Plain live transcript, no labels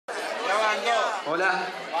Hola,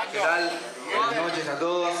 ¿qué tal? Buenas noches a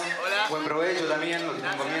todos. Buen provecho también, lo que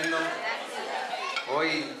están comiendo.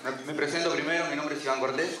 Hoy me presento primero, mi nombre es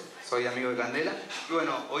Cortez, soy amigo de Candela. Y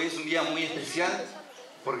bueno, hoy es un día muy especial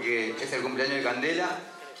porque es el cumpleaños de Candela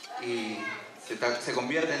y se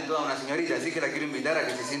convierte en toda una señorita, así que la quiero invitar a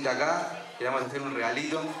que se siente acá. Le vamos a hacer un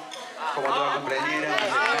regalito, como toda cumpleañera.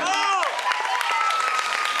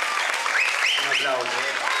 Un aplauso.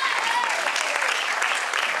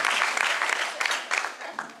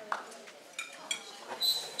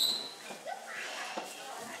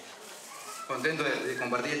 Contento de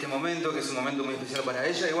compartir este momento, que es un momento muy especial para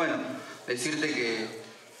ella, y bueno, decirte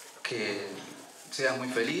que seas muy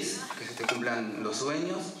feliz, que se te cumplan los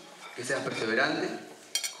sueños, que seas perseverante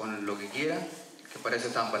con lo que quieras, que para eso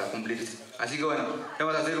están, para cumplirse. Así que bueno,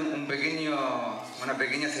 vamos a hacer una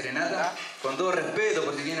pequeña serenata, con todo respeto,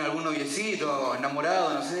 por si tienen algún noviecito,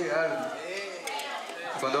 enamorado, no sé, algo.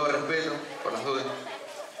 Con todo respeto, por las dudas.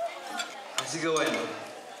 Así que bueno,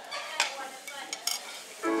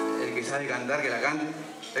 el que sabe cantar, que la cante.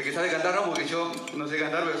 El que sabe cantar no, porque yo no sé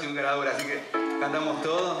cantar, pero soy un ganador, así que cantamos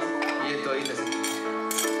todos y esto dice así.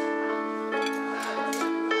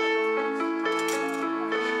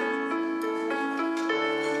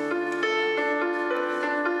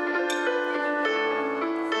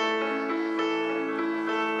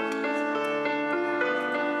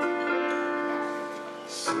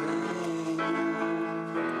 Sueño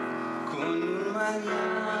con un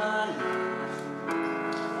mañana,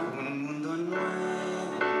 un mundo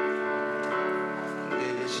nuevo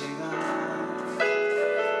debe llegar.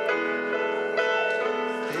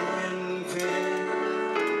 Ten fe,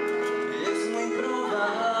 es muy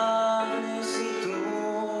probable si tú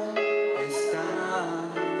estás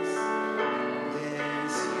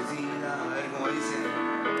decidida. A ver cómo dice.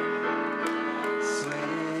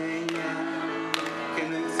 Sueña que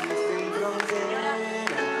no existen fronteras,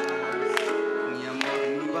 ni amor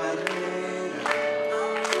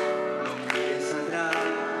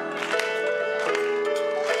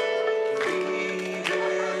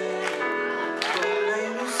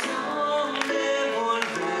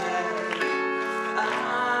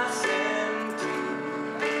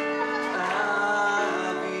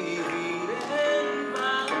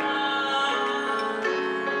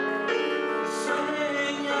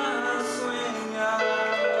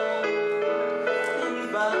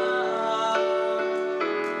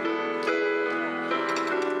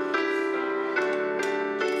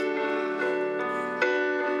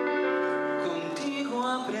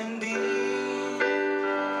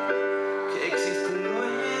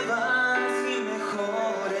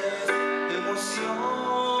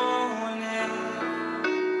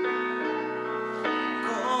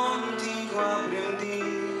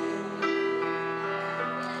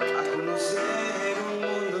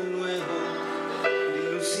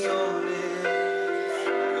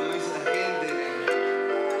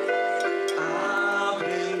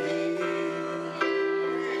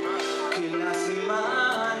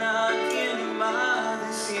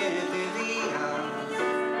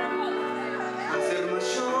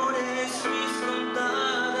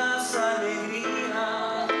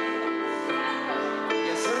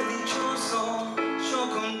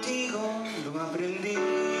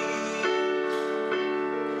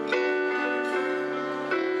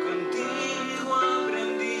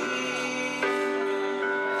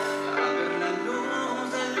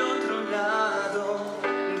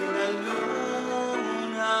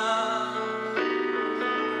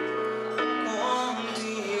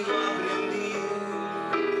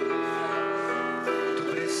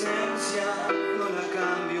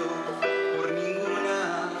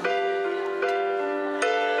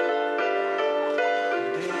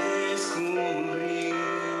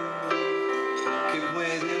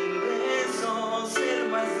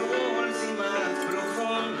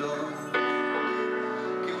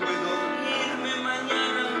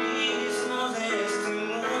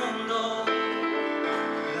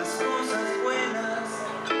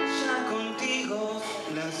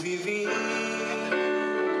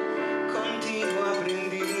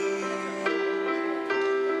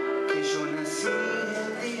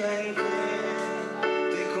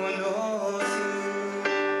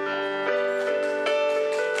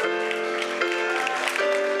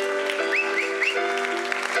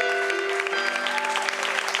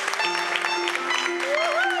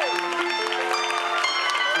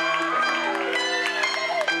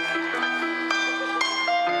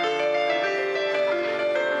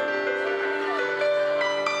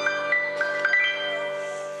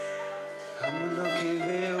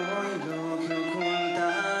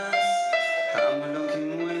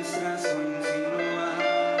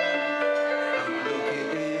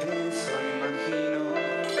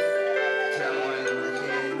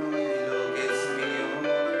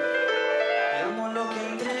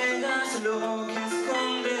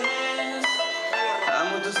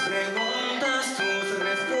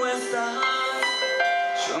estás.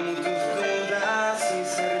 Yo amo tus